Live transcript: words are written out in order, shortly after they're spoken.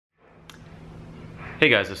Hey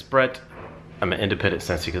guys, it's Brett. I'm an independent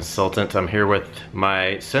Scentsy consultant. I'm here with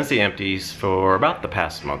my Scentsy Empties for about the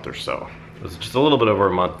past month or so. It was just a little bit over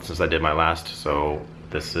a month since I did my last, so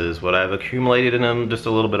this is what I've accumulated in them, just a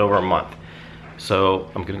little bit over a month. So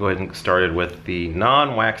I'm gonna go ahead and get started with the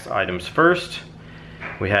non-wax items first.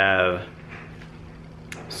 We have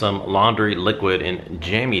some laundry liquid in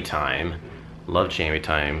Jammy Time. Love Jammy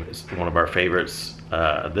Time. It's one of our favorites.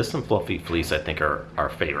 This and Fluffy Fleece I think are our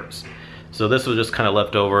favorites. So this was just kind of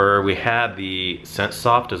left over. We had the Scent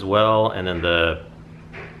Soft as well, and then the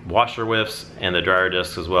washer whiffs and the dryer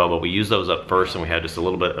discs as well, but we used those up first and we had just a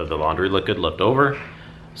little bit of the laundry liquid left over.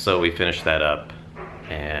 So we finished that up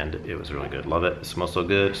and it was really good. Love it. It smells so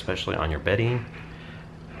good, especially on your bedding.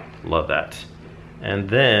 Love that. And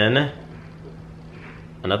then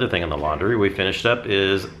another thing in the laundry we finished up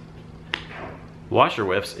is washer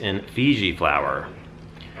whiffs in Fiji flower.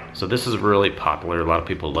 So this is really popular. A lot of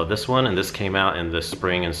people love this one, and this came out in the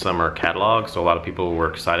spring and summer catalog, so a lot of people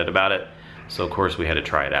were excited about it. So of course we had to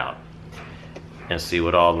try it out and see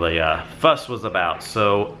what all the fuss was about.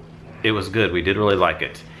 So it was good. We did really like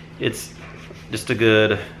it. It's just a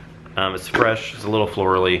good, it's fresh, it's a little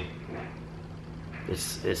florally.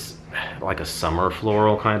 It's like a summer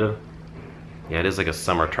floral kind of. Yeah, it is like a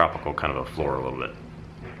summer tropical kind of a floral a little bit.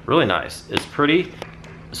 Really nice. It's pretty.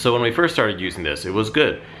 So when we first started using this, it was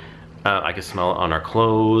good. I could smell it on our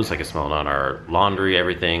clothes, I could smell it on our laundry,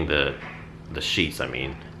 everything, the sheets, I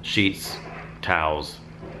mean. Sheets, towels,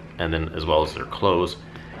 and then as well as their clothes.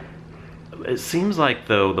 It seems like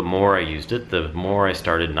though, the more I used it, the more I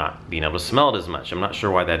started not being able to smell it as much. I'm not sure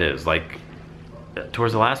why that is. Like,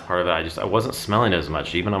 towards the last part of it, I wasn't smelling it as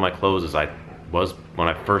much, even on my clothes as I was when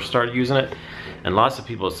I first started using it. And lots of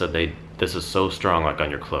people said this is so strong, like on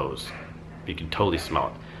your clothes. You can totally smell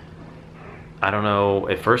it. I don't know,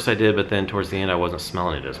 at first I did, but then towards the end I wasn't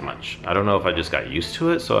smelling it as much. I don't know if I just got used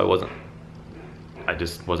to it, so I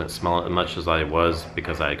just wasn't smelling it as much as I was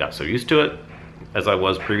because I got so used to it as I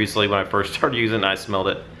was previously when I first started using it. I smelled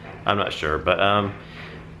it. I'm not sure, but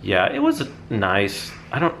yeah, it was nice.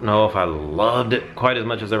 I don't know if I loved it quite as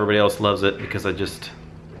much as everybody else loves it, because I just,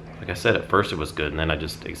 like I said, at first it was good, and then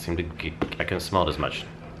it seemed to, I couldn't smell it as much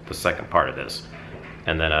the second part of this.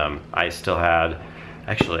 And then I still had,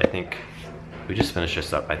 actually I think we just finished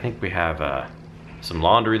this up. I think we have some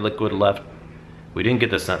laundry liquid left. We didn't get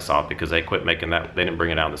the Scent Soft because they quit making that. They didn't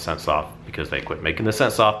bring it out in the Scent Soft because they quit making the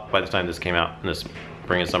Scent Soft by the time this came out in this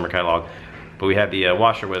spring and summer catalog. But we had the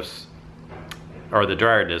washer whiffs, or the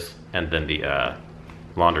dryer disc, and then the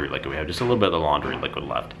laundry liquid. We have just a little bit of the laundry liquid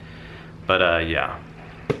left. But yeah,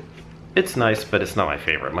 it's nice, but it's not my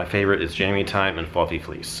favorite. My favorite is Jammy Time and Fluffy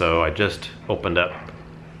Fleece. So I just opened up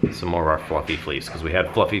some more of our Fluffy Fleece because we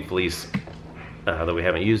had Fluffy Fleece that we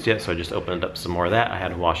haven't used yet, so I just opened up some more of that. I had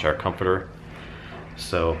to wash our comforter,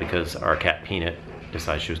 so because our cat Peanut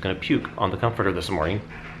decided she was going to puke on the comforter this morning,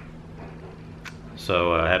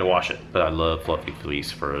 so I had to wash it. But I love Fluffy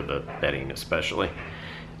Fleece for the bedding especially.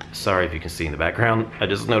 Sorry if you can see in the background. I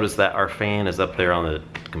just noticed that our fan is up there on the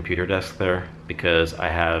computer desk there because I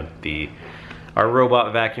have our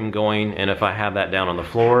robot vacuum going, and if I have that down on the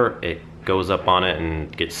floor, it goes up on it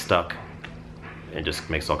and gets stuck. It just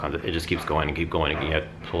makes all kinds of, it just keeps going and keep going, and you have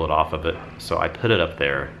to pull it off of it. So I put it up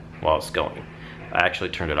there while it's going. I actually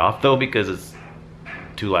turned it off though because it's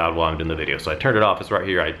too loud while I'm doing the video. So I turned it off, it's right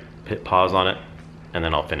here. I hit pause on it and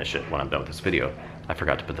then I'll finish it when I'm done with this video. I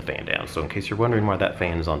forgot to put the fan down. So in case you're wondering why that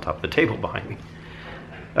fan is on top of the table behind me.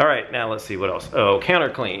 All right, now let's see what else. Oh, counter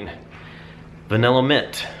clean. Vanilla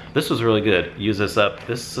Mint. This was really good. Use this up.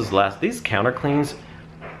 These counter cleans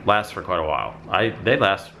last for quite a while. They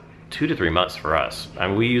last 2 to 3 months for us. I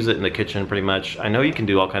mean, we use it in the kitchen pretty much. I know you can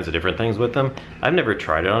do all kinds of different things with them. I've never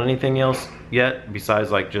tried it on anything else yet besides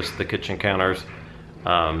like just the kitchen counters.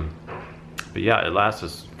 But yeah, it lasts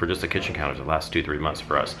us for just the kitchen counters. It lasts 2 to 3 months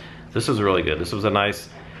for us. This was really good. This was a nice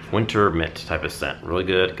winter mint type of scent. Really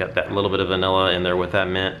good. Got that little bit of vanilla in there with that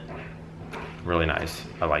mint. Really nice.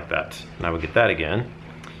 I like that. Now we get that again.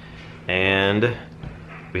 And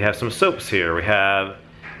we have some soaps here. We have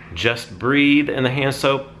Just Breathe in the hand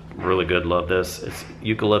soap. Really good. Love this. It's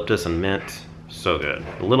eucalyptus and mint. So good.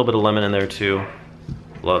 A little bit of lemon in there too.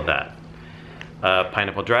 Love that.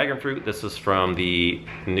 Pineapple Dragon Fruit. This is from the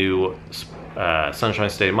new Sunshine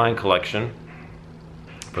State of Mind collection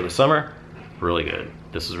for the summer. Really good.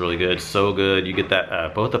 This is really good. So good. You get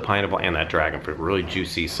that both the pineapple and that dragon fruit. Really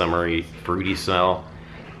juicy, summery, fruity smell.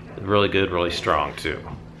 Really good. Really strong too.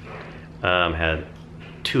 Had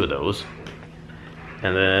 2 of those.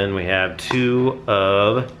 And then we have 2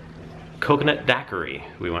 of Coconut Daiquiri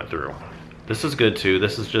we went through. This is good too.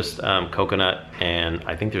 This is just coconut, and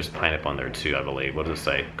I think there's pineapple on there too, I believe. What does it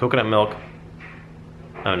say? Coconut milk.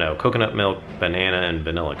 Oh no, coconut milk, banana, and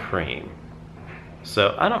vanilla cream.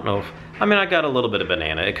 So I don't know if, I mean, I got a little bit of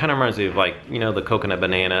banana. It kind of reminds me of, like, you know, the coconut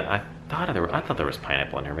banana. I thought there was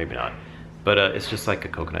pineapple in here, maybe not. But it's just like a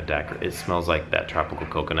coconut daiquiri. It smells like that tropical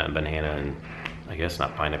coconut and banana, and I guess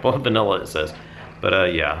not pineapple, vanilla it says.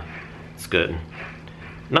 But yeah, it's good.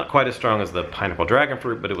 Not quite as strong as the pineapple dragon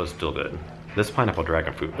fruit, but it was still good. This pineapple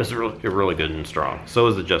dragon fruit is really good and strong. So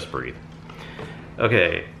is the Just Breathe.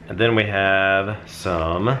 Okay, and then we have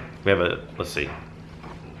some, let's see,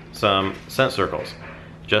 some scent circles.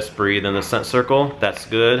 Just Breathe in the scent circle, that's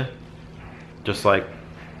good. Just like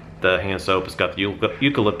the hand soap, it's got the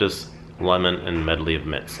eucalyptus, lemon, and medley of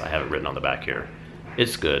mints. I have it written on the back here.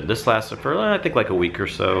 It's good. This lasted for, I think, like a week or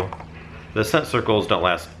so. The scent circles don't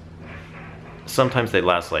last, sometimes they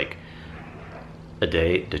last like a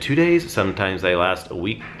day to 2 days. Sometimes they last a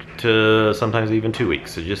week to sometimes even 2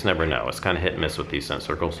 weeks. So you just never know. It's kind of hit and miss with these scent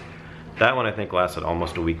circles. That one I think lasted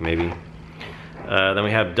almost a week maybe. Then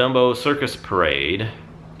we have Dumbo Circus Parade.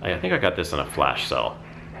 I think I got this in a flash sale.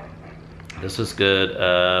 This is good.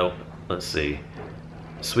 Let's see.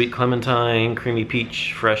 Sweet clementine, creamy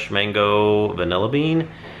peach, fresh mango, vanilla bean.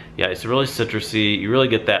 Yeah, it's really citrusy. You really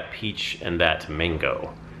get that peach and that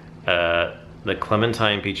mango. The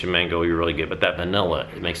clementine, peach, and mango you really get, but that vanilla,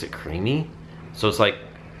 it makes it creamy. So it's like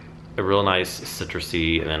a real nice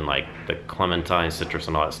citrusy, and then like the clementine, citrus,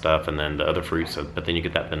 and all that stuff, and then the other fruits, but then you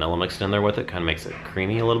get that vanilla mixed in there with it, kind of makes it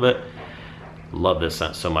creamy a little bit. Love this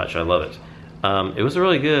scent so much, I love it. It was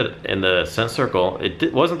really good in the scent circle.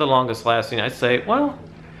 It wasn't the longest lasting, I'd say. Well,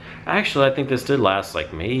 actually I think this did last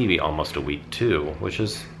like maybe almost a week too, which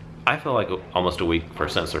is, I feel like almost a week for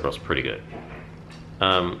scent circle is pretty good.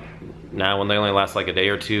 Now when they only last like a day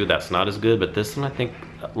or two, that's not as good, but this one I think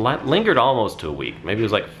lingered almost to a week. Maybe it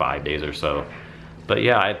was like 5 days or so. But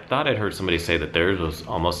yeah, I thought I'd heard somebody say that theirs was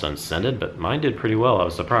almost unscented, but mine did pretty well. I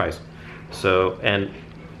was surprised. So, and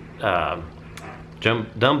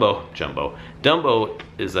Dumbo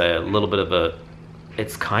is a little bit of a,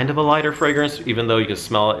 it's kind of a lighter fragrance, even though you can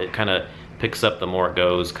smell it. It kind of picks up the more it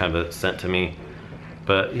goes, kind of a scent to me.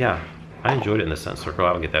 But yeah, I enjoyed it in the scent circle.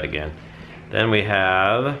 I will get that again. Then we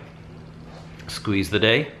have Squeeze the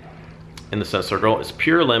Day in the scent circle. It's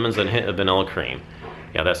pure lemons and a hint of vanilla cream.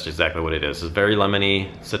 Yeah, that's exactly what it is. It's very lemony,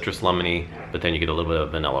 citrus lemony, but then you get a little bit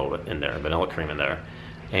of vanilla in there, vanilla cream in there.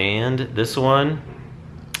 And this one,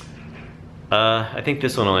 I think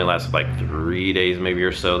this one only lasted like 3 days maybe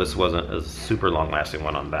or so. This wasn't a super long lasting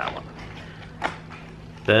one on that one.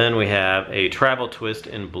 Then we have a Travel Twist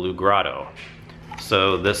in Blue Grotto.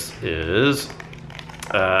 So this is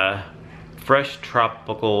fresh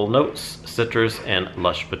tropical notes, citrus, and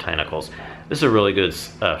lush botanicals. This is a really good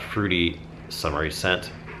fruity summery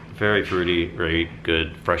scent. Very fruity, very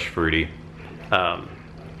good, fresh fruity.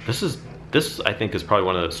 This I think is probably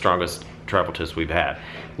one of the strongest travel twists we've had.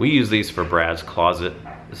 We use these for Brad's closet.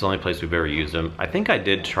 It's the only place we've ever used them. I think I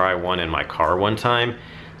did try one in my car one time.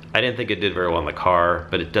 I didn't think it did very well in the car,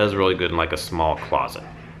 but it does really good in like a small closet.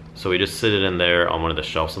 So we just sit it in there on one of the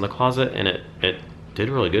shelves in the closet, and it did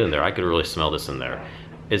really good in there. I could really smell this in there.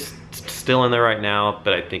 It's still in there right now,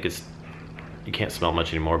 but I think you can't smell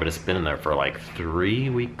much anymore, but it's been in there for like 3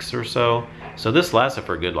 weeks or so. So this lasted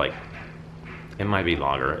for a good, like, it might be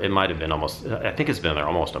longer. It might have been almost, I think it's been there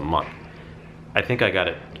almost a month. I think I got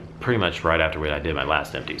it pretty much right after I did my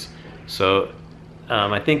last empties. So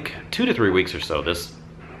I think 2 to 3 weeks or so, this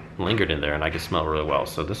lingered in there and I could smell it really well.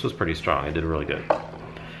 So this was pretty strong. It did really good.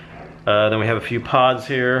 Then we have a few pods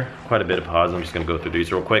here, quite a bit of pods. I'm just gonna go through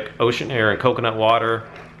these real quick. Ocean Air and Coconut Water.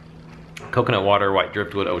 Coconut Water, White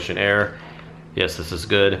Driftwood, Ocean Air. Yes, this is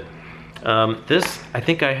good. This, I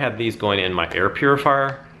think I had these going in my air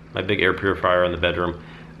purifier, my big air purifier in the bedroom.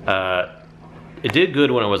 It did good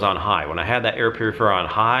when it was on high. When I had that air purifier on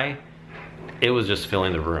high, it was just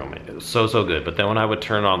filling the room. It was so good. But then when I would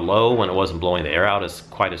turn it on low, when it wasn't blowing the air out as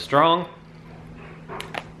quite as strong,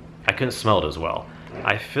 I couldn't smell it as well.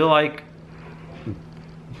 I feel like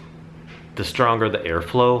the stronger the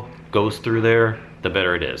airflow goes through there, the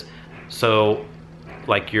better it is. So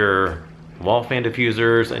like your wall fan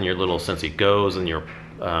diffusers and your little Scentsy Go's and your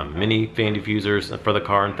mini fan diffusers for the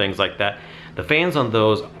car and things like that, the fans on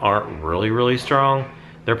those aren't really strong.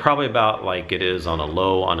 They're probably about like it is on a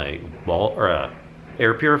low on a wall or a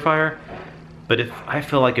air purifier. But I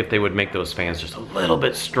feel like if they would make those fans just a little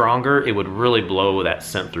bit stronger, it would really blow that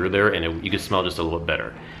scent through there, and you could smell just a little bit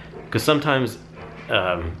better. Because sometimes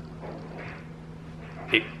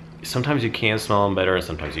sometimes you can smell them better and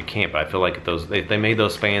sometimes you can't, but I feel like those they made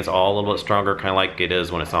those fans all a little bit stronger, kind of like it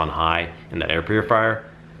is when it's on high in the air purifier.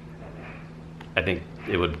 I think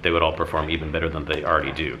they would all perform even better than they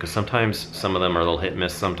already do, because sometimes some of them are a little hit and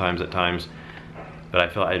miss sometimes at times,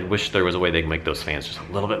 but I wish there was a way they could make those fans just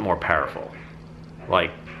a little bit more powerful,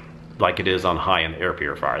 like it is on high in the air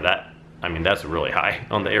purifier. I mean, that's really high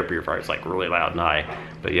on the air purifier. It's like really loud and high,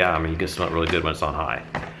 but yeah, I mean, you can smell it really good when it's on high.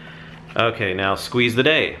 Okay, now Squeeze the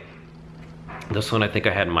Day. This one I think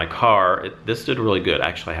I had in my car. This did really good.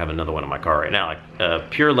 Actually, I have another one in my car right now.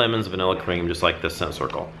 Pure Lemons Vanilla Cream, just like this Scent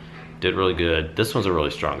Circle. Did really good. This one's a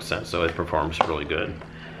really strong scent, so it performs really good.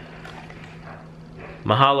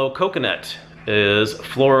 Mahalo Coconut is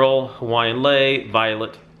floral, Hawaiian lei,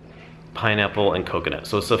 violet, pineapple, and coconut.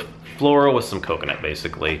 So it's a floral with some coconut,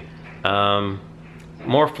 basically.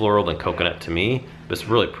 More floral than coconut to me, but it's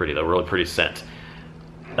really pretty though, really pretty scent.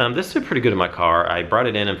 This did pretty good in my car. I brought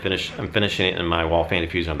it in and I'm finishing it in my wall fan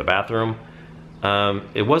diffuser in the bathroom.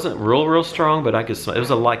 It wasn't real strong, but I could smell it. Was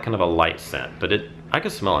a kind of a light scent, but I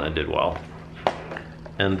could smell it and it did well.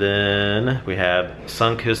 And then we have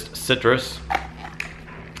Sunkissed Citrus.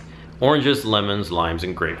 Oranges, lemons, limes,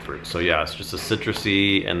 and grapefruit. So yeah, it's just a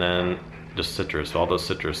citrusy and then just citrus, all those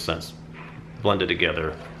citrus scents blended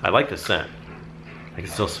together. I like the scent. I can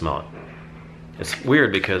still smell it. It's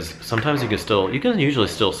weird because sometimes you can usually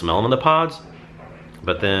still smell them in the pods,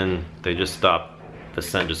 but then they just stop. The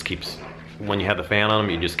scent just keeps, when you have the fan on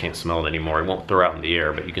them, you just can't smell it anymore. It won't throw out in the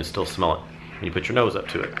air, but you can still smell it when you put your nose up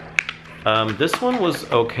to it. This one was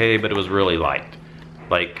okay, but it was really light.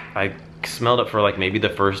 Like, I smelled it for like maybe the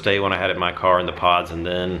first day when I had it in my car in the pods, and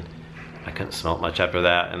then I couldn't smell it much after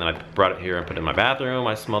that. And then I brought it here and put it in my bathroom.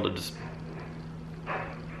 I smelled it just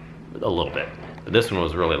a little bit. But this one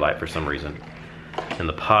was really light for some reason. In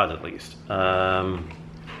the pods at least. I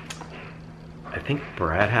think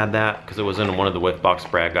Brad had that because it was in one of the whiff box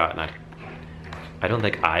Brad got, and I don't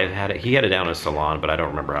think I had it. He had it down in a salon, but I don't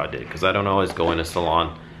remember how it did because I don't always go in a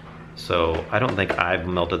salon. So I don't think I've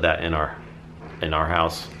melted that in our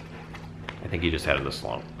house. I think he just had it in the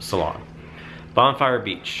salon. Bonfire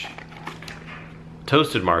Beach.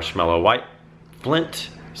 Toasted marshmallow, white flint,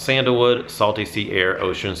 sandalwood, salty sea air,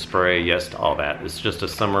 ocean spray, yes to all that. It's just a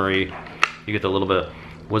summary. You get the little bit of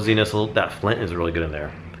wooziness. That flint is really good in there.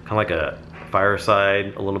 Kind of like a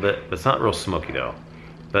fireside a little bit. It's not real smoky though.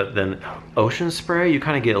 But then ocean spray, you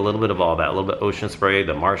kind of get a little bit of all that. A little bit of ocean spray,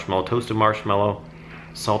 the marshmallow, toasted marshmallow,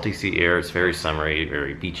 salty sea air. It's very summery,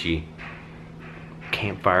 very beachy,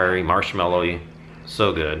 campfirey, marshmallowy.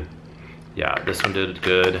 So good. Yeah, this one did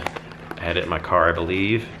good. I had it in my car, I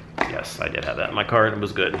believe. Yes, I did have that in my car and it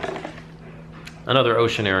was good. Another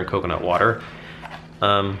ocean air and coconut water.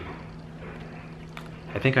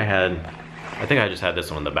 I think I just had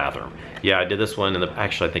this one in the bathroom. Yeah, I did this one in the,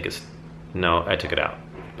 actually I think it's, no, I took it out.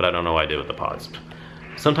 But I don't know what I did with the pods.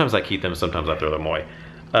 Sometimes I keep them, sometimes I throw them away.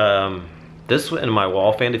 This in my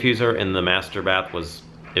wall fan diffuser in the master bath was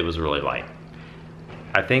really light.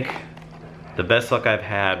 I think the best luck I've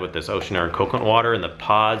had with this ocean air and coconut water in the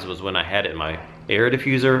pods was when I had it in my air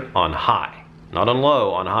diffuser on high. Not on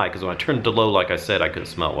low, on high, because when I turned it to low, like I said, I couldn't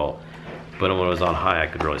smell it well. But when it was on high, I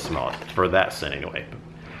could really smell it, for that scent anyway.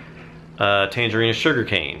 Tangerine and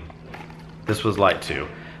sugarcane. This was light too.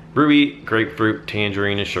 Brewy, grapefruit,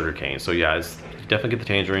 tangerine, and sugarcane. So yeah, you definitely get the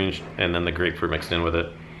tangerine and then the grapefruit mixed in with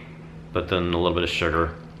it. But then a little bit of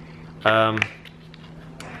sugar.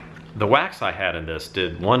 The wax I had in this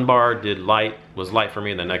one bar was light for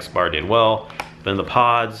me, and the next bar did well. Then the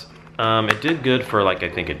pods, it did good for like I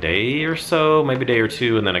think a day or so, maybe a day or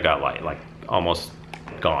two, and then it got light, like almost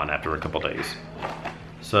gone after a couple days.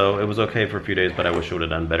 So it was okay for a few days, but I wish it would have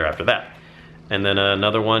done better after that. And then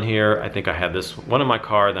another one here, I think I had this one in my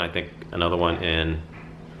car, then I think another one in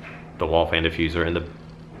the wall fan diffuser in the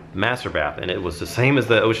master bath, and it was the same as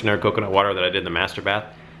the ocean air coconut water that I did in the master bath.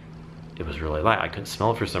 It was really light. I couldn't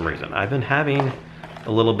smell it for some reason. I've been having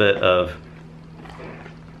a little bit of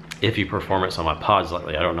iffy performance on my pods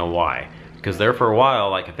lately. I don't know why. Because there for a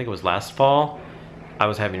while, like I think it was last fall, I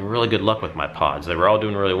was having really good luck with my pods. They were all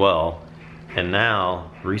doing really well. And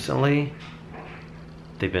now, recently,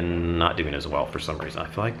 they've been not doing as well for some reason. I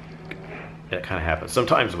feel like it kind of happens.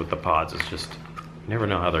 Sometimes with the pods, it's just, you never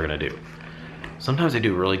know how they're gonna do. Sometimes they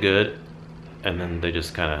do really good, and then they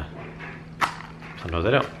just kind of, sometimes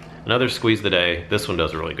they don't. Another Squeeze the Day. This one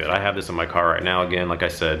does really good. I have this in my car right now. Again, like I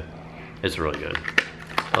said, it's really good.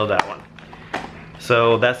 Love that one.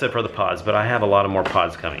 So that's it for the pods, but I have a lot more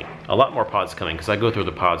pods coming. A lot more pods coming because I go through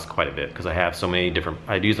the pods quite a bit because I have so many different,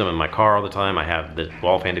 I use them in my car all the time. I have the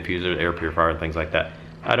wall fan diffuser, air purifier, and things like that.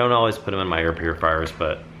 I don't always put them in my air purifiers,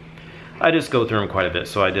 but I just go through them quite a bit,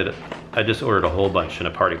 so I just ordered a whole bunch in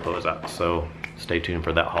a party closeout, so stay tuned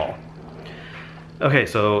for that haul. Okay,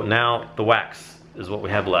 so now the wax is what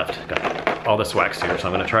we have left. Got all this wax here, so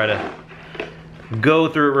I'm gonna try to go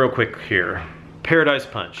through it real quick here. Paradise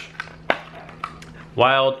Punch,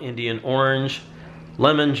 Wild Indian Orange,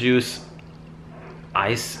 Lemon Juice,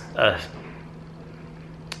 Icea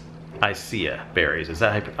berries. Is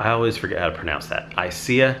that, I always forget how to pronounce that.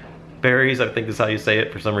 Icea berries, I think is how you say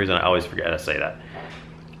it. For some reason, I always forget how to say that.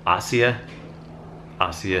 Icea,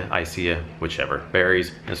 whichever.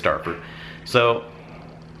 Berries and starfruit. So,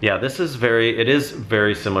 yeah, it is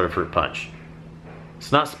very similar to fruit punch.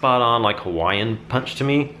 It's not spot on like Hawaiian punch to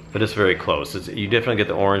me, but it's very close. You definitely get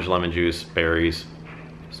the orange, lemon juice, berries,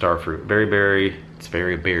 starfruit, berry. It's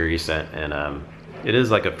very berry scent, and it is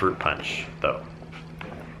like a fruit punch though.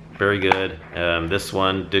 Very good. This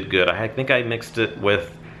one did good. I think I mixed it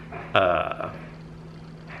with, oh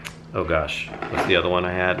gosh, what's the other one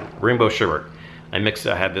I had? Rainbow sherbet. I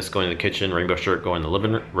had this going in the kitchen, rainbow sherbet going in the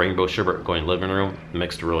living room,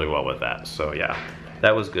 mixed really well with that. So yeah,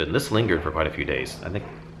 that was good. And this lingered for quite a few days. I think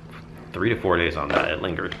 3 to 4 days on that, it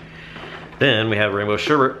lingered. Then we have rainbow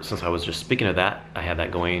sherbet. Since I was just speaking of that, I had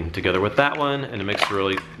that going together with that one, and it mixed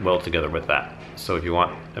really well together with that. So if you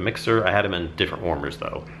want a mixer, I had them in different warmers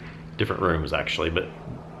though. Different rooms actually, but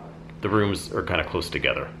the rooms are kind of close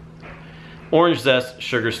together. Orange zest,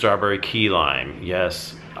 sugar, strawberry, key lime.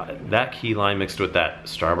 Yes, that key lime mixed with that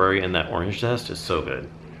strawberry and that orange zest is so good.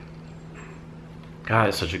 God,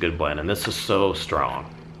 it's such a good blend, and this is so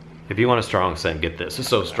strong. If you want a strong scent, get this. It's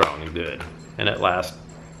so strong and good, and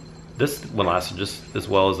this one lasted just as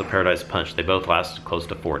well as the Paradise Punch. They both lasted close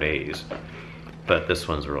to 4 days, but this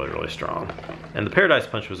one's really, really strong. And the Paradise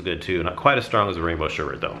Punch was good too, not quite as strong as the Rainbow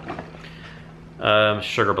Sherbet though.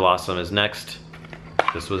 Sugar Blossom is next.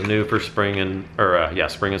 This was new for spring and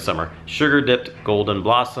summer. Sugar dipped golden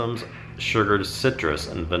blossoms, sugared citrus,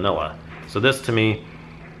 and vanilla. So this to me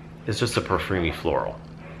is just a perfumey floral.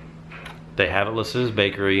 They have it listed as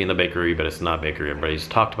bakery in the bakery, but it's not bakery. Everybody's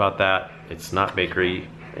talked about that. It's not bakery,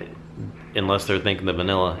 unless they're thinking the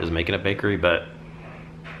vanilla is making it bakery, but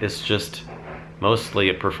it's just mostly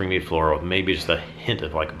a perfumey floral with maybe just a hint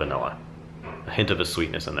of like vanilla, a hint of a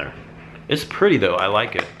sweetness in there. It's pretty though, I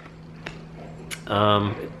like it.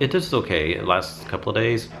 It is okay, it lasts a couple of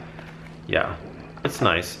days. Yeah, it's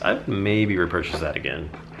nice. I'd maybe repurchase that again.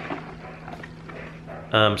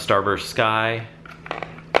 Starburst Sky.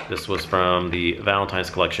 This was from the Valentine's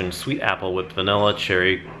collection. Sweet apple whipped vanilla,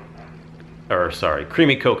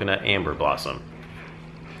 creamy coconut, amber blossom.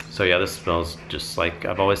 So yeah, this smells just like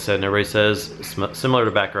I've always said and everybody says, similar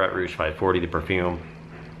to Baccarat Rouge 540, the perfume.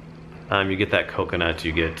 You get that coconut,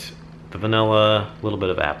 you get the vanilla, a little bit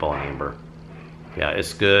of apple and amber. Yeah,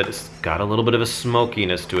 it's good. It's got a little bit of a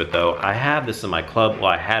smokiness to it though. I have this in my club,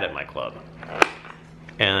 well I had it in my club.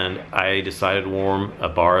 And I decided to warm a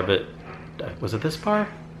bar of it. Was it this bar?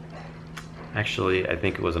 Actually, I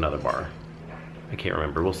think it was another bar. I can't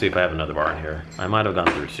remember. We'll see if I have another bar in here. I might have gone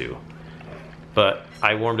through 2. But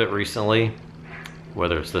I warmed it recently,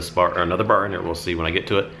 whether it's this bar or another bar in here, we'll see when I get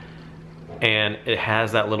to it. And it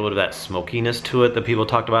has that little bit of that smokiness to it that people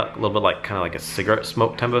talked about, a little bit like kind of like a cigarette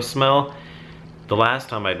smoke type of smell. The last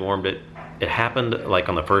time I'd warmed it, it happened like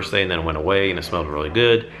on the first day and then it went away and it smelled really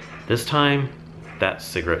good. This time, that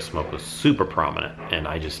cigarette smoke was super prominent and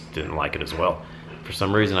I just didn't like it as well. For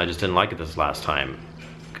some reason, I just didn't like it this last time.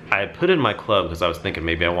 I put it in my club because I was thinking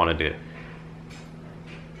maybe I wanted to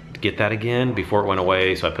get that again before it went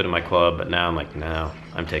away, so I put it in my club, but now I'm like, no,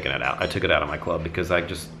 I'm taking it out. I took it out of my club because I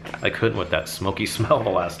couldn't with that smoky smell the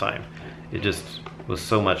last time. It just was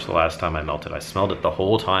so much the last time I melted. I smelled it the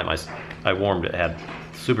whole time I warmed it. It had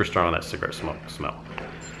super strong that cigarette smoke smell.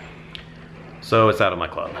 So it's out of my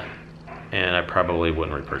club. And I probably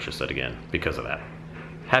wouldn't repurchase it again because of that.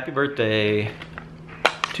 Happy birthday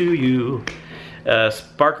to you.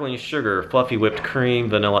 Sparkling sugar, fluffy whipped cream,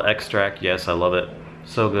 vanilla extract. Yes, I love it.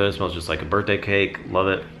 So good. It smells just like a birthday cake. Love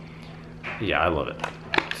it. Yeah, I love it.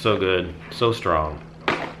 So good. So strong.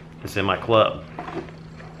 It's in my club.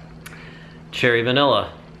 Cherry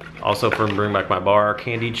vanilla. Also from Bring Back My Bar.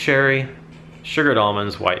 Candied cherry. Sugared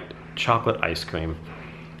almonds. White chocolate ice cream.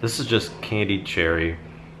 This is just candied cherry.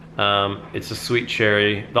 It's a sweet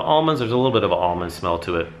cherry. The almonds, there's a little bit of an almond smell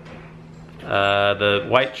to it. The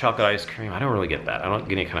white chocolate ice cream, I don't really get that. I don't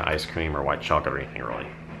get any kind of ice cream or white chocolate or anything really.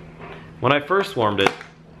 When I first warmed it,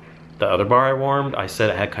 the other bar I warmed, I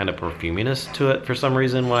said it had kind of perfuminess to it for some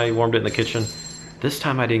reason when I warmed it in the kitchen. This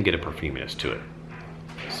time I didn't get a perfuminess to it.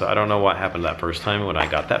 So I don't know what happened that first time when I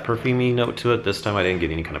got that perfumey note to it. This time I didn't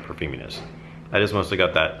get any kind of perfuminess. I just mostly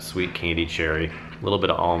got that sweet candy cherry, a little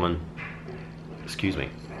bit of almond. Excuse me.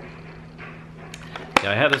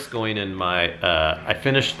 Yeah, I had this going in my, I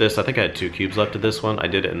finished this, I think I had 2 cubes left of this one. I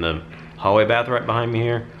did it in the hallway bath right behind me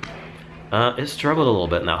here. It struggled a little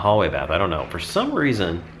bit in that hallway bath, I don't know. For some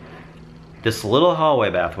reason, this little hallway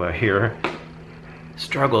bath right here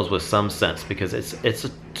struggles with some scents because it's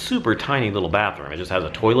a super tiny little bathroom. It just has a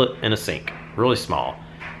toilet and a sink, really small.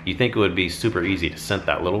 You think it would be super easy to scent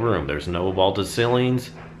that little room. There's no vaulted ceilings,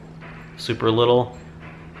 super little.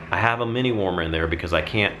 I have a mini warmer in there because I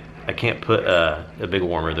can't put a big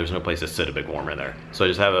warmer. There's no place to sit a big warmer in there. So I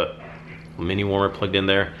just have a mini warmer plugged in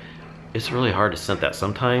there. It's really hard to scent that.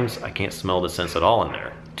 Sometimes I can't smell the scents at all in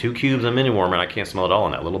there. 2 cubes of mini warmer and I can't smell it all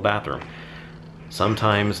in that little bathroom.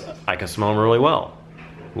 Sometimes I can smell them really well.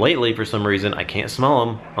 Lately, for some reason, I can't smell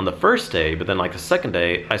them on the first day, but then like the second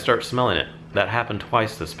day, I start smelling it. That happened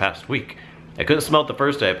twice this past week. I couldn't smell it the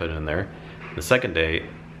first day I put it in there. The second day,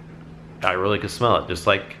 I really could smell it. Just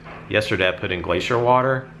like yesterday, I put in glacier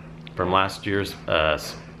water from last year's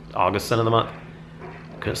August scent of the month.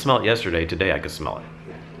 Couldn't smell it yesterday. Today, I could smell it.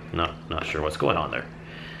 Not sure what's going on there.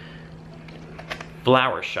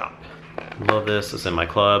 Flower shop. Love this. It's in my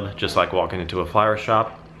club. Just like walking into a flower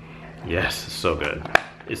shop. Yes, it's so good.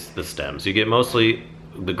 It's the stems. You get mostly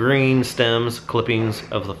the green stems, clippings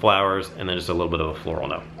of the flowers, and then just a little bit of a floral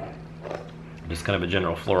note. Just kind of a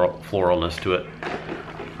general floralness to it.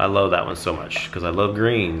 I love that one so much because I love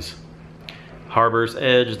greens. Harbor's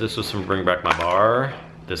Edge. This was from Bring Back My Bar.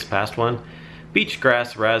 This past one. Beach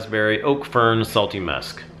grass, raspberry, oak fern, salty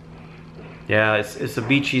musk. Yeah, it's a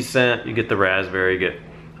beachy scent. You get the raspberry, you get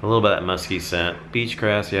a little bit of that musky scent. Beach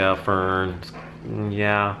grass, yeah, fern,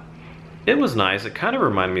 yeah. It was nice. It kind of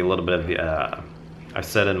reminded me a little bit of the, I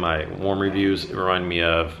said in my warm reviews, it reminded me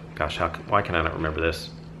of, gosh, why can I not remember this?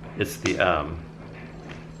 It's the,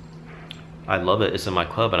 I love it, it's in my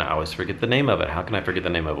club and I always forget the name of it. How can I forget the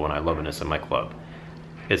name of it when I love it, it's in my club?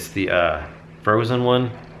 It's the frozen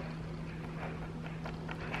one.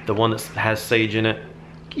 The one that has sage in it.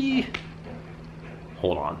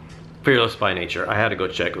 Hold on. Fearless by Nature. I had to go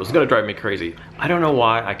check. It was gonna drive me crazy. I don't know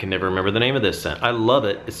why I can never remember the name of this scent. I love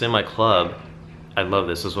it. It's in my club. I love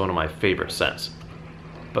this. This is one of my favorite scents.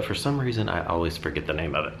 But for some reason, I always forget the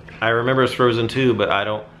name of it. I remember it's frozen too, but I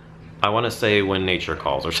don't. I want to say When Nature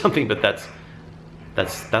Calls or something, but that's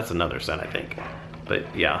another scent, I think.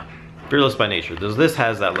 But yeah, Fearless by Nature. This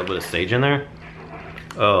has that little bit of sage in there.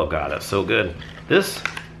 Oh God, that's so good. This.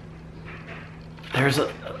 There's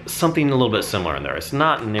something a little bit similar in there. It's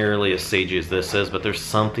not nearly as sagey as this is, but there's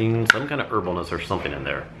some kind of herbalness or something in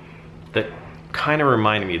there that kind of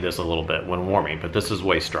reminded me of this a little bit when warming, but this is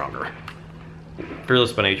way stronger.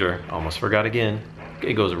 Fearless by Nature, almost forgot again.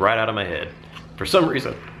 It goes right out of my head. For some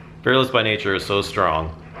reason, Fearless by Nature is so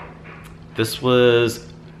strong. This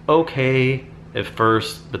was okay at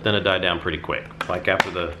first, but then it died down pretty quick. Like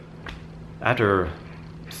after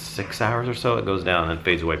 6 hours or so, it goes down and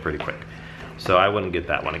fades away pretty quick. So I wouldn't get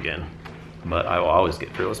that one again, but I will always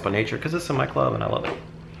get Fearless by Nature because it's in my club and I love it.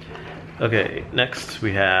 Okay, next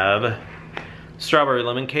we have Strawberry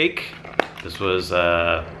Lemon Cake. This was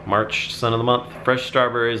March scent of the month. Fresh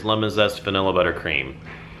strawberries, lemon zest, vanilla buttercream.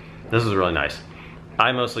 This is really nice.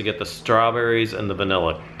 I mostly get the strawberries and the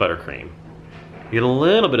vanilla buttercream. You get a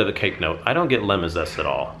little bit of a cake note. I don't get lemon zest at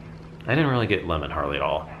all. I didn't really get lemon hardly at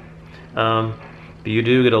all. But you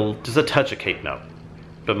do get just a touch of cake note.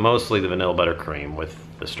 But mostly the vanilla buttercream with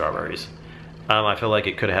the strawberries. I feel like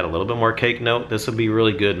it could have had a little bit more cake note. This would be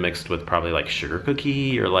really good mixed with probably like sugar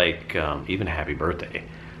cookie or like even Happy Birthday.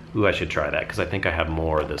 Ooh, I should try that because I think I have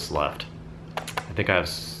more of this left. I think I have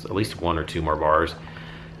at least 1 or 2 more bars.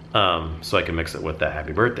 So I can mix it with that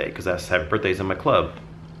Happy Birthday because that's Happy Birthday's in my club.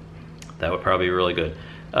 That would probably be really good.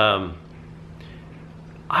 I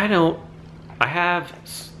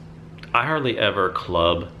hardly ever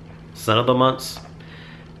club scent of the months.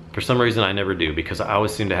 For some reason I never do because I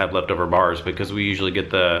always seem to have leftover bars because we usually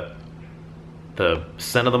get the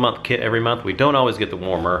scent of the month kit every month. We don't always get the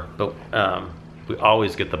warmer, but we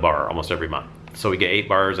always get the bar almost every month. So we get 8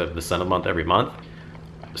 bars of the scent of the month every month.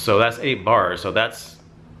 So that's 8 bars. So that's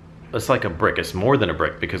like a brick. It's more than a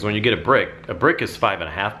brick because when you get a brick is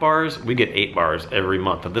 5.5 bars. We get 8 bars every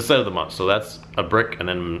month of the scent of the month. So that's a brick and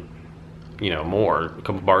then, you know, more, a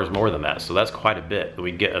couple bars more than that. So that's quite a bit that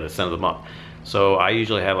we get of the scent of the month. So I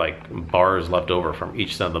usually have like bars left over from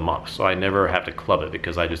each scent of the month. So I never have to club it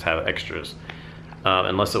because I just have extras.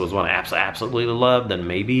 Unless it was one I absolutely love, then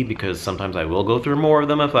maybe, because sometimes I will go through more of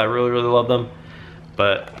them if I really, really love them.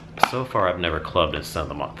 But so far I've never clubbed a scent of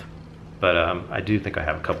the month. But I do think I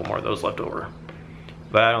have a couple more of those left over.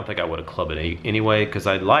 But I don't think I would have clubbed it anyway because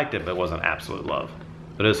I liked it, but it wasn't absolute love.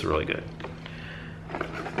 But it's really good.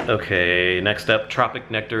 Okay, next up, Tropic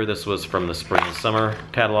Nectar. This was from the spring and summer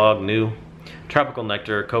catalog, new. Tropical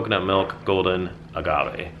Nectar, coconut milk, golden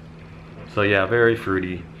agave. So yeah, very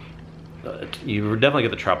fruity. You definitely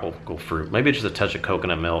get the tropical fruit. Maybe just a touch of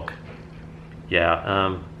coconut milk.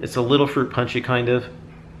 Yeah, it's a little fruit punchy kind of.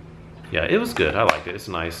 Yeah, it was good. I liked it. It's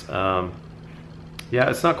nice. Yeah,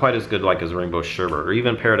 it's not quite as good like as Rainbow Sherbet or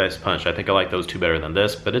even Paradise Punch. I think I like those two better than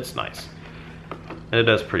this, but it's nice. And it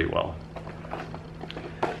does pretty well.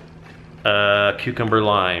 Cucumber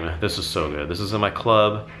Lime. This is so good. This is in my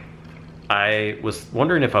club. I was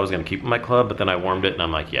wondering if I was going to keep it in my club, but then I warmed it and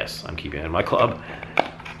I'm like, yes, I'm keeping it in my club.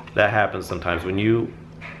 That happens sometimes. When you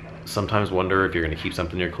sometimes wonder if you're going to keep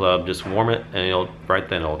something in your club, just warm it and right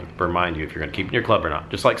then it'll remind you if you're going to keep it in your club or not.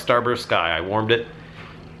 Just like Starburst Sky, I warmed it.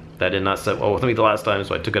 That did not sit well with me the last time,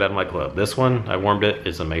 so I took it out of my club. This one, I warmed it.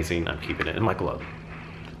 It's amazing. I'm keeping it in my club.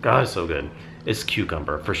 God, it's so good. It's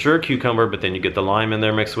cucumber. For sure cucumber, but then you get the lime in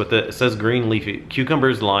there mixed with it. It says green leafy.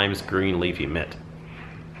 Cucumbers, limes, green leafy mint.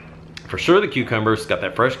 For sure the cucumber's got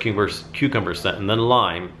that fresh cucumber scent, and then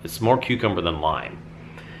lime. It's more cucumber than lime.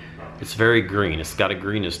 It's very green. It's got a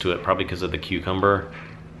greenness to it, probably because of the cucumber,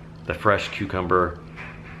 the fresh cucumber,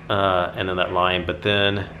 and then that lime. But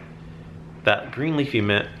then that green leafy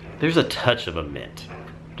mint, there's a touch of a mint.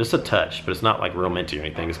 Just a touch, but it's not like real minty or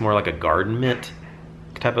anything. It's more like a garden mint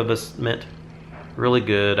type of a mint. Really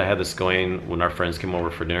good. I had this going when our friends came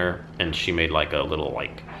over for dinner, and she made like a little,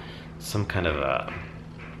 like some kind of a,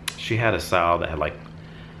 she had a salad that had like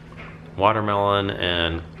watermelon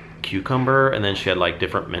and cucumber, and then she had like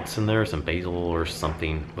different mints in there, some basil or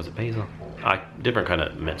something. Was it basil? Different kind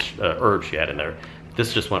of mint, herbs she had in there.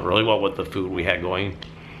 This just went really well with the food we had going.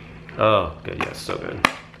 Oh, good. Yes, so good.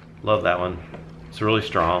 Love that one. It's really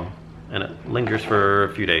strong, and it lingers for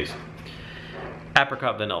a few days.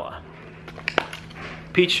 Apricot Vanilla.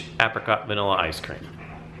 Peach Apricot Vanilla Ice Cream.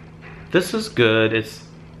 This is good.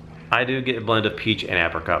 I do get a blend of peach and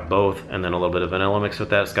apricot both, and then a little bit of vanilla mixed with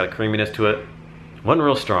that. It's got a creaminess to it. Wasn't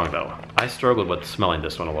real strong though. I struggled with smelling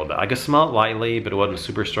this one a little bit. I could smell it lightly, but it wasn't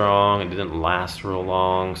super strong. It didn't last real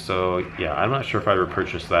long. So yeah, I'm not sure if I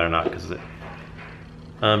repurchased that or not because it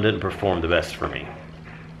didn't perform the best for me.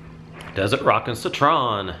 Desert Rock and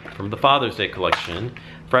Citron from the Father's Day collection.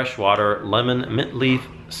 Fresh water, lemon, mint leaf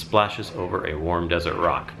splashes over a warm desert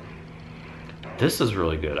rock. This is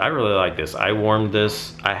really good. I really like this. I warmed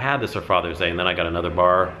this. I had this for Father's Day, and then I got another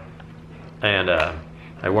bar, and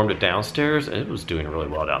I warmed it downstairs, and it was doing really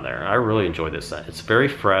well down there. I really enjoy this scent. It's very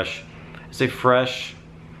fresh. It's a fresh,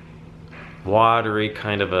 watery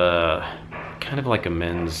kind of like a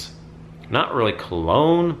men's, not really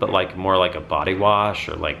cologne, but like more like a body wash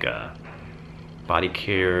or like a body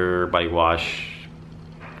care, body wash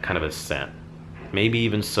kind of a scent. Maybe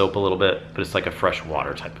even soap a little bit, but it's like a fresh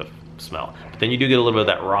water type of smell. But then you do get a little bit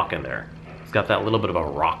of that rock in there. It's got that little bit of a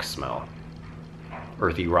rock smell.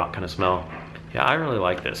 Earthy rock kind of smell. Yeah, I really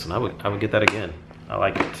like this, and I would get that again. I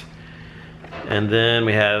like it. And then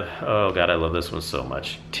we have, oh God, I love this one so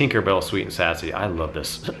much. Tinkerbell Sweet and Sassy. I love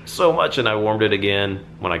this so much, and I warmed it again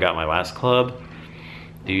when I got my last club.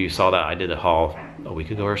 You saw that I did a haul a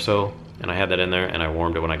week ago or so, and I had that in there, and I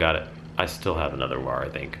warmed it when I got it. I still have another bar, I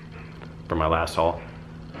think, for my last haul.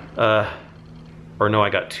 Or no,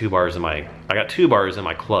 I got two bars in my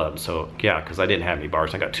club. So yeah, because I didn't have any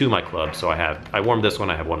bars. I got two in my club, so I warmed this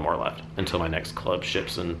one. I have one more left until my next club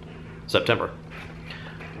ships in September.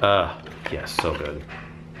 Yes, so good.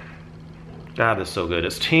 God, this is so good.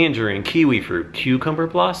 It's tangerine, kiwi fruit, cucumber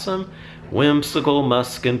blossom, whimsical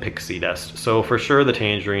musk, and pixie dust. So for sure the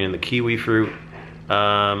tangerine and the kiwi fruit,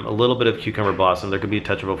 a little bit of cucumber blossom. There could be a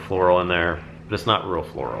touch of a floral in there, but it's not real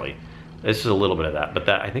florally. It's just a little bit of that, but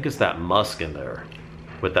I think it's that musk in there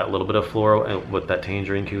with that little bit of floral and with that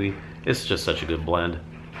tangerine kiwi. It's just such a good blend.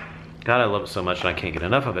 God, I love it so much, and I can't get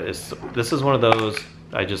enough of it. This is one of those,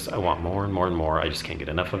 I want more and more and more. I just can't get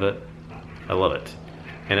enough of it. I love it.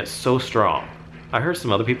 And it's so strong. I heard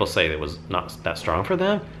some other people say it was not that strong for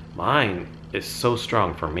them. Mine is so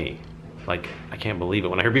strong for me. Like, I can't believe it.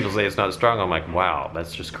 When I hear people say it's not strong, I'm like, wow,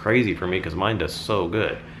 that's just crazy for me because mine does so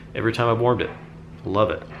good. Every time I've warmed it,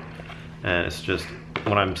 love it. And it's just,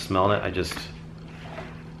 when I'm smelling it,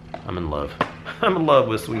 I'm in love. I'm in love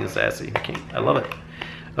with Sweet and Sassy. I love it.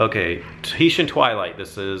 Okay, Tahitian Twilight.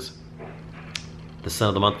 This is the scent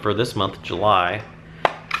of the month for this month, July.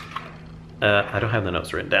 I don't have the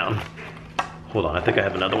notes written down. Hold on, I think I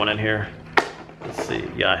have another one in here. Let's see.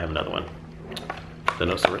 Yeah, I have another one. The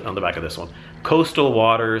notes are written on the back of this one. Coastal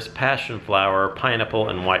Waters, Passion Flower, Pineapple,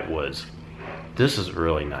 and White Woods. This is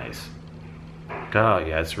really nice. Oh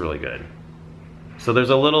yeah, it's really good. So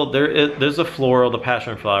there's a little, there's a floral, the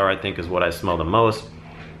passion flower I think is what I smell the most.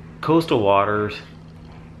 Coastal waters,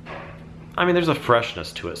 I mean there's a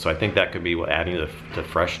freshness to it, so I think that could be what adding the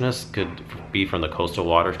freshness could be from the coastal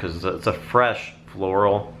waters, because it's a fresh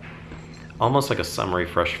floral, almost like a summery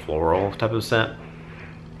fresh floral type of scent.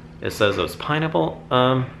 It says it's pineapple.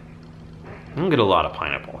 I don't get a lot of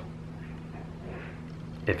pineapple.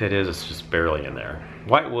 If it is, it's just barely in there.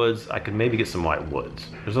 White woods, I could maybe get some white woods.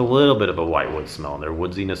 There's a little bit of a white wood smell in there.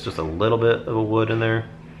 Woodsiness, just a little bit of a wood in there.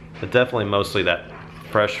 But definitely mostly that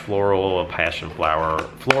fresh floral, passion flower,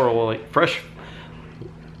 fresh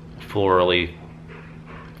florally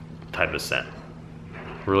type of scent.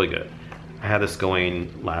 Really good. I had this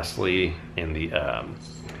going lastly in the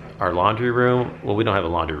our laundry room. Well, we don't have a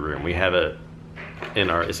laundry room. We have it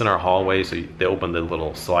it's in our hallway, so they open the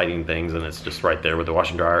little sliding things and it's just right there with the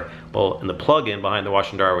washer and dryer. Well, in the plug-in behind the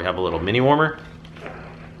washer and dryer, we have a little mini warmer.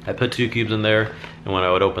 I put 2 cubes in there, and when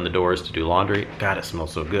I would open the doors to do laundry, God, it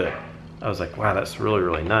smells so good. I was like, wow, that's really,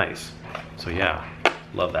 really nice. So yeah,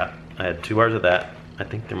 love that. I had 2 bars of that. I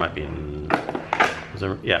think there might be,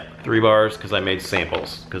 yeah, 3 bars, because I made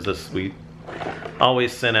samples. Because we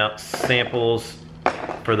always send out samples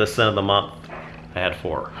for the scent of the month. I had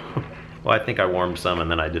 4. Well, I think I warmed some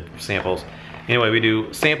and then I did samples. Anyway, we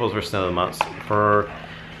do samples for scent of the month.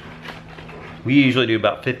 We usually do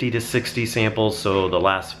about 50 to 60 samples, so the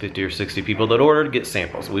last 50 or 60 people that ordered get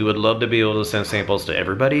samples. We would love to be able to send samples to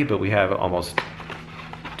everybody, but we have almost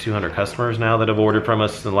 200 customers now that have ordered from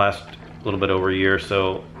us in the last little bit over a year,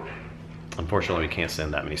 so unfortunately we can't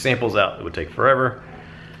send that many samples out. It would take forever,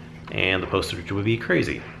 and the postage would be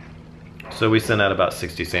crazy. So we send out about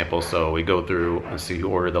 60 samples, so we go through and see who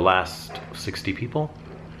ordered the last 60 people,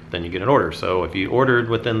 then you get an order. So if you ordered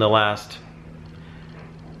within the last,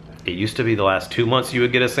 it used to be the last 2 months you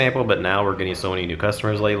would get a sample, but now we're getting so many new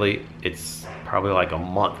customers lately, it's probably like a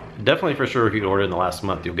month. Definitely for sure if you ordered in the last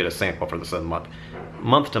month, you'll get a sample for the scent of the month.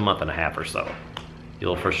 Month to month and a half or so,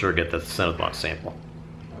 you'll for sure get the scent of the month sample.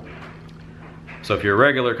 So if your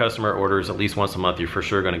regular customer orders at least once a month, you're for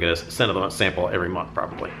sure gonna get a scent of the month sample every month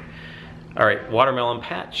probably. All right, watermelon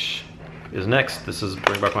patch is next. This is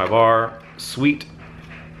Bring Back My Bar, sweet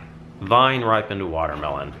vine ripened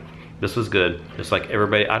watermelon. This was good. Just like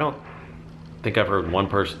everybody, I don't think I've heard one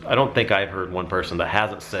person that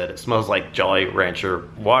hasn't said it smells like Jolly Rancher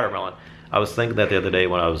watermelon. I was thinking that the other day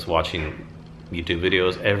when I was watching YouTube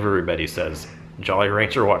videos. Everybody says Jolly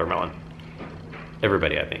Rancher watermelon.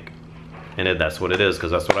 Everybody, I think. And that's what it is,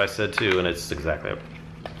 because that's what I said too, and it's exactly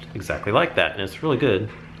like that, and it's really good.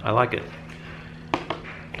 I like it.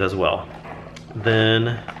 Does well.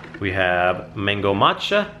 Then we have mango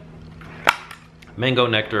matcha, mango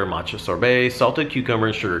nectar matcha sorbet, salted cucumber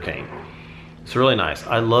and sugar cane. It's really nice.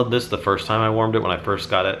 I love this the first time I warmed it when I first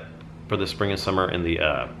got it for the spring and summer in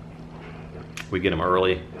the we get them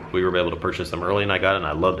early. We were able to purchase them early and I got it and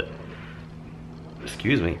I loved it.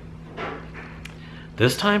 Excuse me.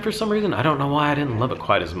 This time for some reason, I don't know why I didn't love it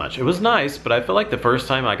quite as much. It was nice, but I feel like the first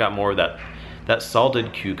time I got more of that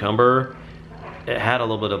salted cucumber. It had a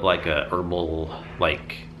little bit of like a herbal,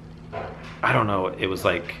 like, I don't know, it was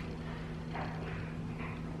like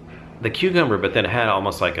the cucumber, but then it had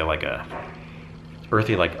almost like a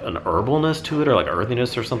earthy, like an herbalness to it, or like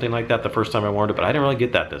earthiness or something like that the first time I warmed it, but I didn't really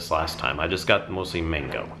get that this last time. I just got mostly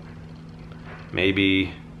mango.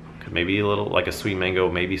 Maybe a little like a sweet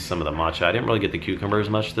mango, maybe some of the matcha. I didn't really get the cucumber as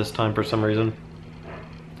much this time for some reason.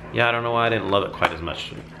 Yeah, I don't know why I didn't love it quite as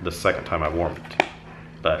much the second time I warmed it,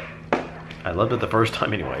 but I loved it the first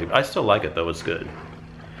time anyway. I still like it though, it's good.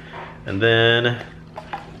 And then,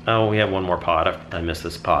 oh, we have one more pod. I missed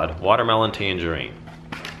this pod. Watermelon tangerine.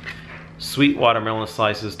 Sweet watermelon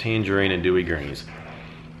slices, tangerine, and dewy greens.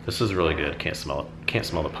 This is really good. Can't smell it. Can't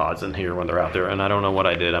smell the pods in here when they're out there, and I don't know what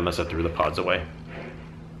I did. I must have threw the pods away.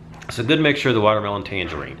 It's a good mixture of the watermelon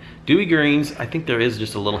tangerine. Dewy greens, I think there is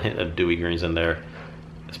just a little hint of dewy greens in there.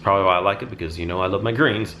 That's probably why I like it, because you know I love my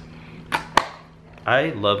greens. I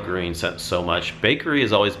love green scents so much. Bakery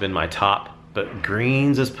has always been my top, but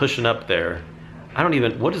greens is pushing up there. I don't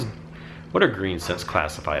even, what are green scents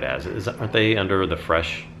classified as? Aren't they under the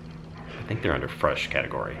fresh? I think they're under fresh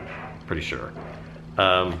category, pretty sure.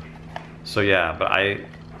 So yeah, but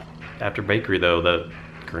after bakery though, the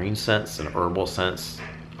green scents and herbal scents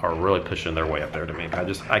are really pushing their way up there to me.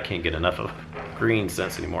 I can't get enough of green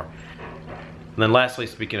scents anymore. And then lastly,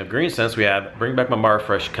 speaking of green scents, we have Bring Back My Bar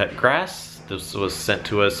Fresh Cut Grass. This was sent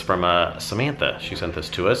to us from Samantha. She sent this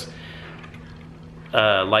to us.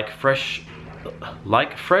 Like freshly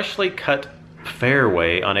cut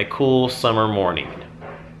fairway on a cool summer morning.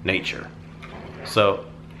 Nature. So,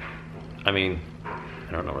 I mean,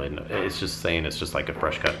 I don't know really know. It's just saying it's just like a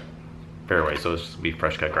fresh cut fairway, so it's just be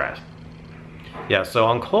fresh cut grass. Yeah, so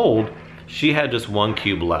on cold, she had just 1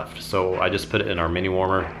 cube left, so I just put it in our mini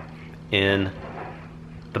warmer in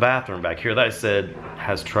the bathroom back here that I said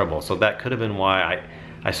has trouble. So that could have been why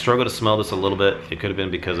I struggle to smell this a little bit. It could have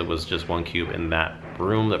been because it was just 1 cube in that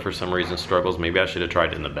room that for some reason struggles. Maybe I should have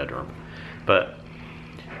tried it in the bedroom. But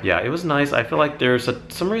yeah, it was nice. I feel like there's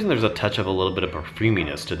some reason there's a touch of a little bit of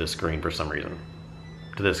perfuminess to this green for some reason.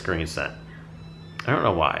 To this green scent. I don't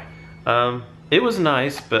know why. It was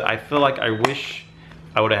nice, but I feel like I wish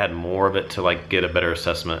I would have had more of it to like get a better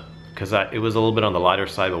assessment, because it was a little bit on the lighter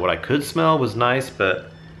side, but what I could smell was nice,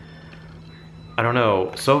 but I don't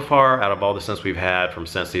know. So far, out of all the scents we've had from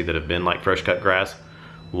Scentsy that have been like fresh cut grass,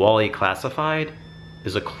 Wally Classified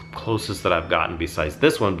is the closest that I've gotten besides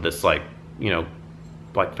this one that's like, you know,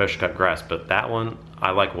 like fresh cut grass. But that one,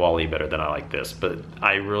 I like Wally better than I like this. But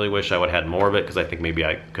I really wish I would have had more of it, because I think maybe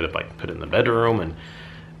I could have like put it in the bedroom and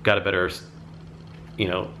got a better, you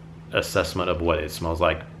know, assessment of what it smells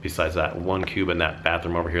like besides that 1 cube in that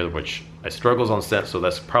bathroom over here, which I struggles on scent, so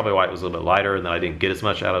that's probably why it was a little bit lighter and then I didn't get as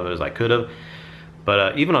much out of it as I could have.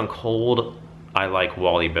 But even on cold, I like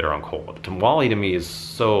Wally better on cold. Wally to me is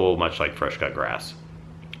so much like fresh cut grass,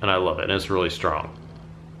 and I love it, and it's really strong.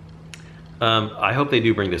 I hope they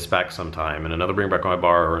do bring this back sometime in another Bring Back My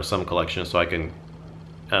Bar or in some collection, so I can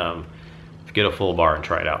get a full bar and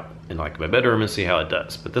try it out in like my bedroom and see how it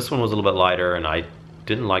does. But this one was a little bit lighter, and I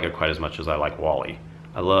didn't like it quite as much as I like Wally.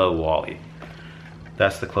 I love Wally.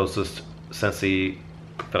 That's the closest Scentsy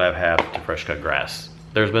that I've had to fresh cut grass.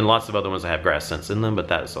 There's been lots of other ones that have grass scents in them, but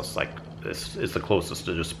that is just like, it's the closest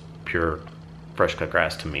to just pure fresh cut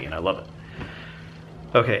grass to me, and I love it.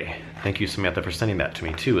 Okay, thank you Samantha for sending that to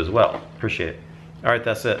me too as well. Appreciate it. All right,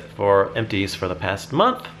 that's it for empties for the past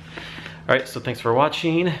month. All right, so thanks for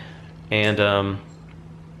watching, and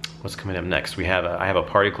what's coming up next? I have a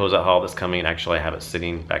party closeout haul that's coming. Actually, I have it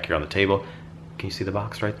sitting back here on the table. Can you see the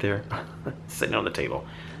box right there? Sitting on the table.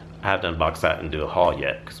 I haven't unboxed that and do a haul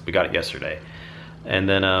yet because we got it yesterday. And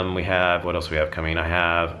then we have, what else we have coming? I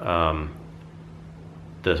have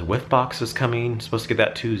the whiff box is coming. Supposed to get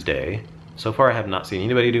that Tuesday. So far I have not seen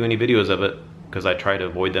anybody do any videos of it because I try to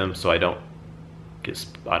avoid them, so I don't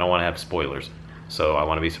want to have spoilers. So I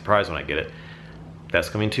want to be surprised when I get it. That's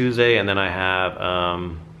coming Tuesday. And then I have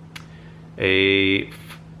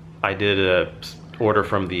I did a order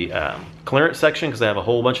from the clearance section, because I have a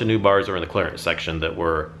whole bunch of new bars that are in the clearance section that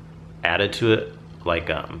were added to it,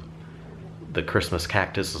 like the Christmas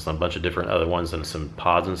cactus and a bunch of different other ones and some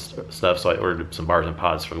pods and stuff. So I ordered some bars and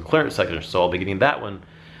pods from the clearance section, so I'll be getting that one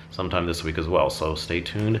sometime this week as well. So stay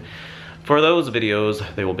tuned for those videos.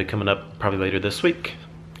 They will be coming up probably later this week.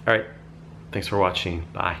 All right, thanks for watching.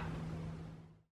 Bye.